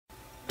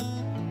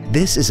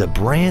This is a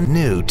brand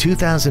new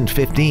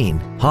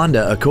 2015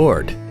 Honda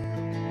Accord.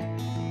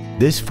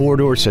 This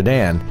four-door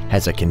sedan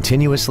has a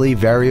continuously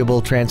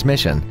variable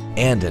transmission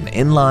and an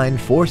inline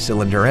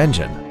four-cylinder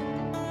engine.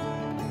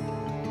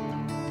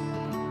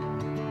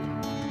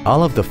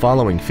 All of the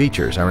following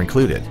features are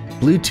included: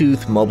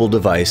 Bluetooth mobile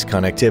device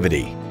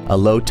connectivity, a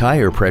low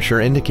tire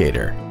pressure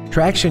indicator,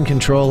 traction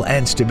control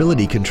and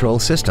stability control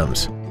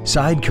systems,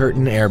 side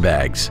curtain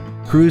airbags,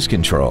 cruise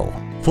control,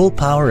 full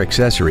power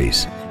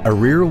accessories, a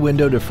rear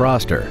window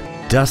defroster,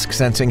 dusk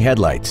sensing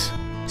headlights,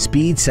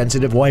 speed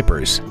sensitive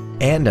wipers,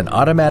 and an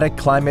automatic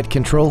climate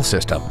control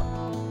system.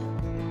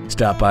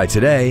 Stop by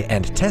today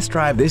and test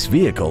drive this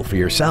vehicle for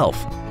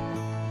yourself.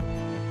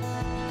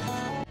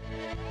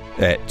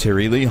 At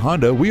Terry Lee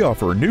Honda, we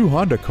offer new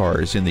Honda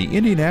cars in the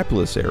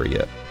Indianapolis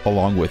area,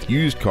 along with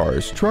used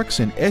cars, trucks,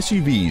 and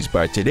SUVs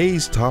by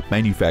today's top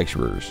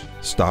manufacturers.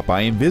 Stop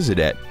by and visit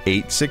at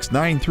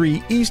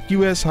 8693 East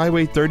US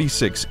Highway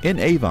 36 in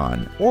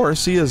Avon, or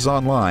see us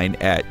online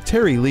at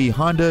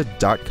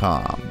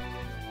terryleehonda.com.